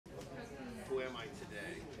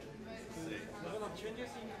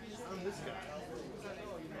I'm this guy.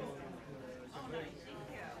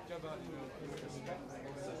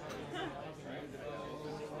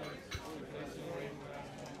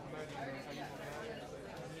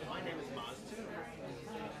 My name is Maz too.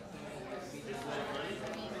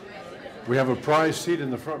 We have a prize seat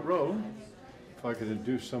in the front row. If I could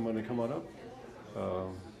induce someone to come on up.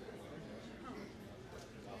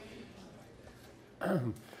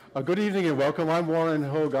 Good evening and welcome. I'm Warren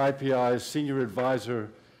Hogue, IPI's Senior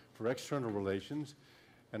Advisor for External Relations,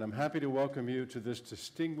 and I'm happy to welcome you to this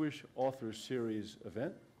Distinguished Author Series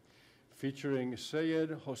event featuring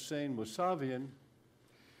Seyed Hossein Mousavian,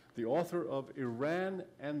 the author of Iran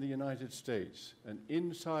and the United States, an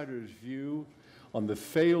insider's view on the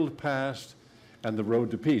failed past and the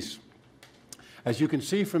road to peace. As you can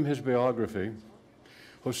see from his biography,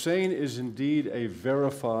 Hossein is indeed a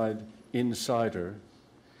verified insider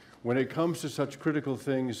when it comes to such critical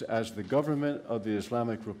things as the government of the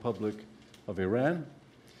Islamic Republic of Iran,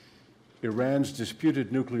 Iran's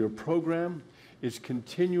disputed nuclear program, its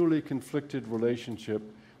continually conflicted relationship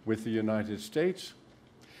with the United States,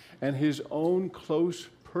 and his own close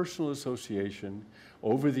personal association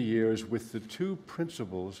over the years with the two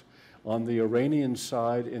principals on the Iranian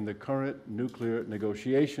side in the current nuclear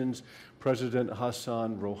negotiations, President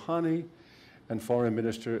Hassan Rouhani and Foreign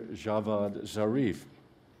Minister Javad Zarif.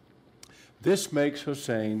 This makes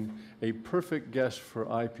Hossein a perfect guest for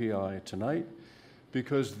IPI tonight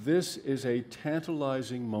because this is a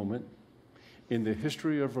tantalizing moment in the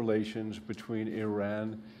history of relations between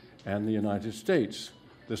Iran and the United States,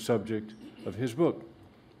 the subject of his book.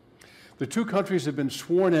 The two countries have been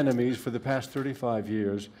sworn enemies for the past 35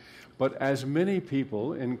 years, but as many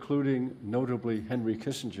people, including notably Henry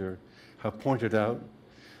Kissinger, have pointed out,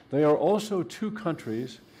 they are also two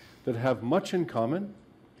countries that have much in common,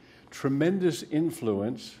 tremendous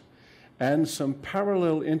influence, and some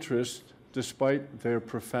parallel interests despite their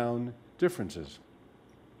profound differences.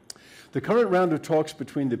 The current round of talks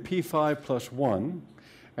between the P5+1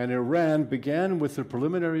 and Iran began with the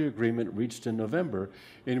preliminary agreement reached in November,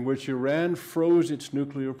 in which Iran froze its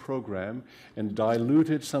nuclear program and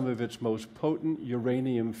diluted some of its most potent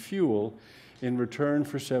uranium fuel in return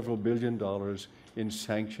for several $1 billion in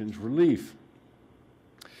sanctions relief.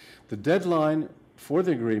 The deadline for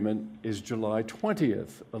the agreement is July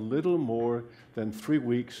 20th, a little more than 3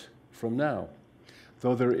 weeks from now,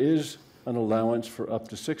 though there is an allowance for up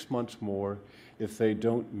to 6 months more if they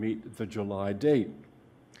don't meet the July date.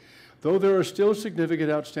 Though there are still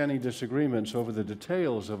significant outstanding disagreements over the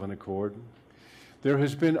details of an accord, there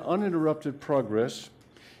has been uninterrupted progress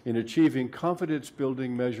in achieving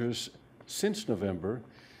confidence-building measures since November,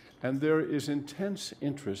 and there is intense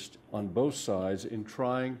interest on both sides in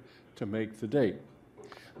trying to make the date.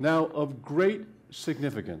 Now, of great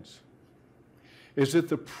significance is that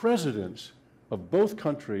the presidents of both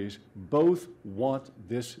countries both want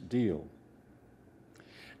this deal.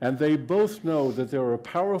 And they both know that there are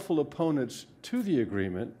powerful opponents to the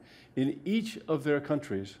agreement in each of their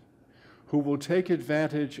countries who will take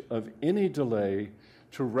advantage of any delay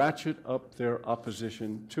to ratchet up their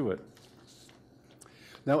opposition to it.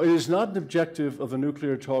 Now, it is not an objective of the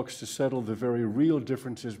nuclear talks to settle the very real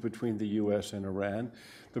differences between the U.S. and Iran.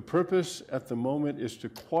 The purpose at the moment is to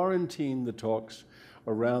quarantine the talks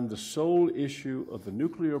around the sole issue of the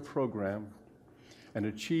nuclear program and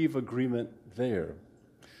achieve agreement there.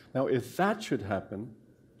 Now, if that should happen,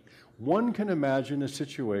 one can imagine a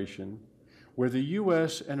situation where the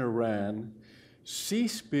U.S. and Iran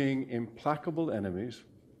cease being implacable enemies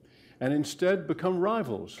and instead become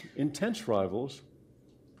rivals, intense rivals,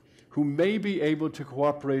 who may be able to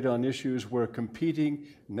cooperate on issues where competing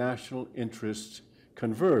national interests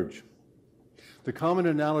converge. The common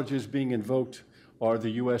analogies being invoked are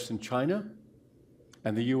the U.S. and China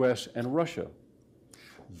and the U.S. and Russia.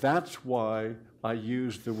 That's why I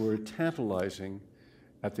used the word tantalizing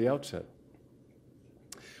at the outset.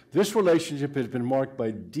 This relationship has been marked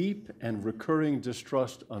by deep and recurring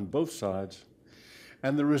distrust on both sides,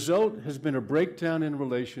 and the result has been a breakdown in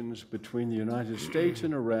relations between the United States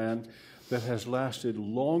and Iran that has lasted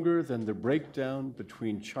longer than the breakdown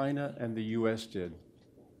between China and the U.S. did.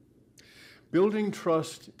 Building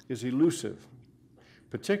trust is elusive,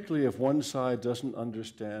 particularly if one side doesn't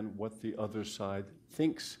understand what the other side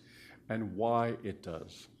thinks and why it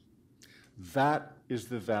does. That is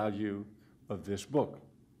the value of this book.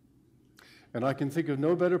 And I can think of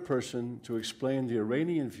no better person to explain the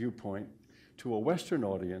Iranian viewpoint to a Western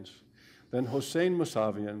audience than Hossein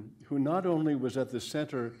Mousavian, who not only was at the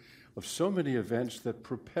center of so many events that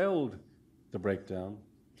propelled the breakdown,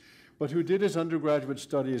 but who did his undergraduate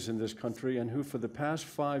studies in this country and who for the past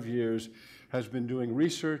 5 years has been doing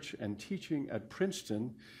research and teaching at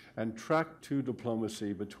Princeton and Track 2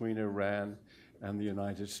 diplomacy between Iran and the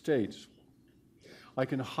United States. I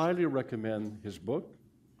can highly recommend his book,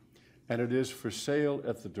 and it is for sale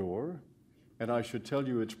at the door. And I should tell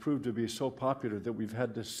you, it's proved to be so popular that we've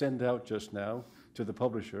had to send out just now to the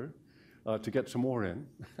publisher to get some more in.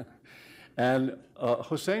 And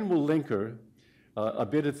Hossein will link her a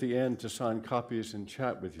bit at the end to sign copies and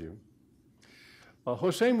chat with you.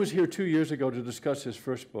 Hossein was here 2 years ago to discuss his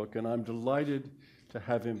first book, and I'm delighted to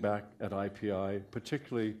have him back at IPI,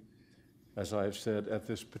 particularly, as I have said, at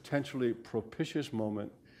this potentially propitious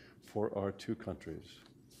moment for our two countries.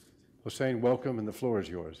 Hossein, welcome, and the floor is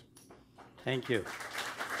yours. Thank you.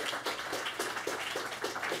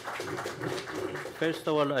 First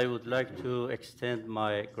of all, I would like to extend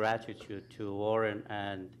my gratitude to Warren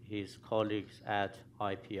and his colleagues at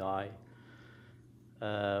IPI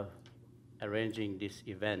arranging this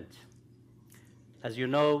event. As you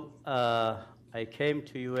know, I came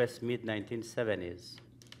to US mid-1970s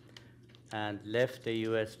and left the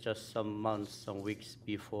US just some weeks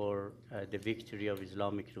before the victory of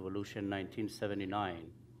Islamic Revolution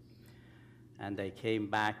 1979. And I came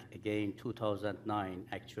back again 2009,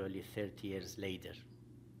 actually 30 years later.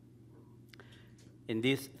 In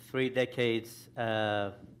these 3 decades,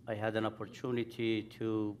 I had an opportunity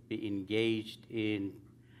to be engaged in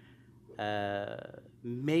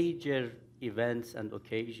major events and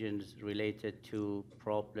occasions related to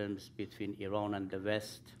problems between Iran and the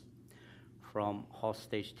West, from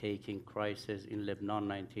hostage-taking crisis in Lebanon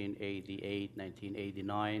 1988,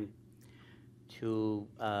 1989, to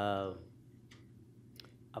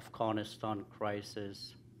Afghanistan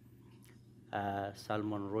crisis,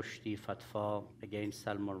 Salman Rushdie fatwa against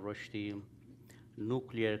Salman Rushdie,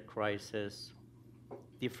 nuclear crisis,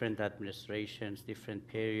 different administrations, different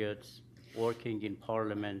periods, working in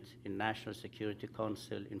Parliament, in National Security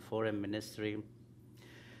Council, in Foreign Ministry.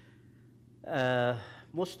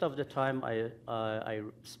 Most of the time I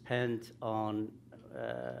spent on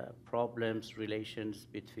problems, relations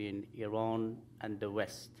between Iran and the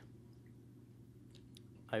West.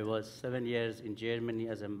 I was 7 years in Germany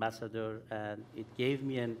as ambassador, and it gave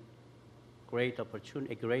me a great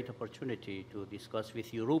opportunity to discuss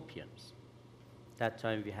with Europeans. That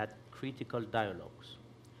time we had critical dialogues.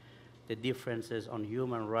 The differences on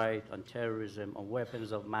human rights, on terrorism, on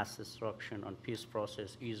weapons of mass destruction, on peace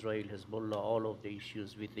process, Israel, Hezbollah, all of the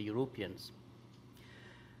issues with the Europeans.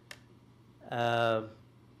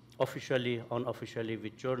 Officially, unofficially,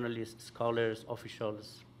 with journalists, scholars,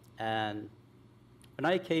 officials. And when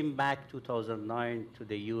I came back 2009 to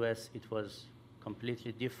the US, it was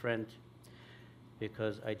completely different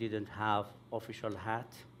because I didn't have official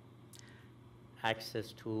hat,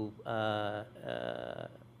 access to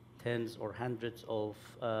tens or hundreds of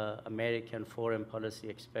American foreign policy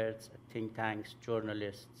experts, think tanks,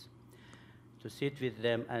 journalists, to sit with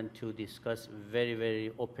them and to discuss very,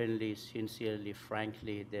 very openly, sincerely,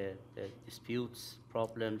 frankly, the disputes,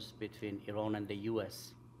 problems between Iran and the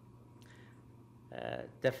US.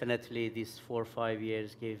 Definitely these 4 or 5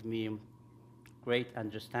 years gave me great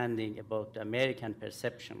understanding about the American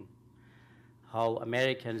perception, how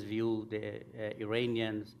Americans view the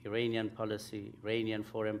Iranian policy, Iranian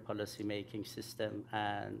foreign policy making system,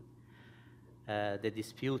 and the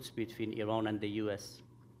disputes between Iran and the US.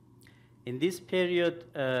 In this period,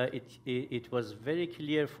 it was very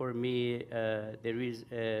clear for me there is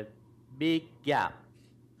a big gap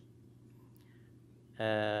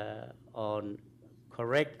on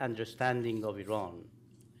correct understanding of Iran.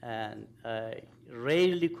 And I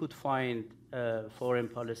rarely could find a foreign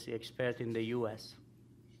policy expert in the US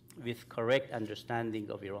with correct understanding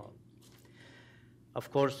of Iran. Of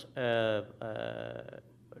course,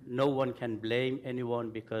 no one can blame anyone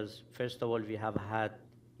because, first of all, we have had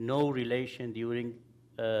no relation during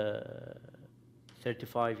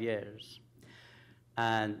 35 years.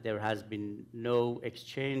 And there has been no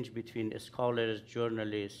exchange between scholars,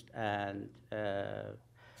 journalists, and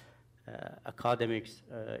academics,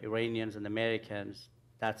 Iranians and Americans.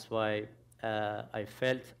 That's why I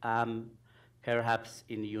felt I'm perhaps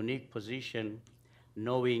in a unique position,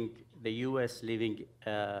 knowing the US, living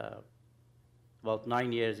about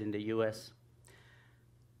 9 years in the US,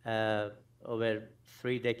 over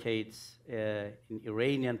 3 decades in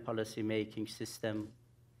Iranian policy-making system,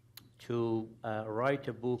 to write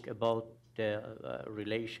a book about the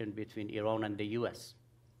relation between Iran and the US.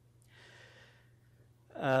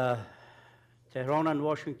 Tehran and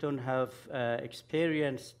Washington have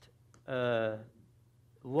experienced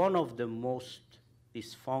one of the most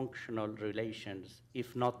dysfunctional relations,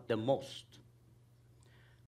 if not the most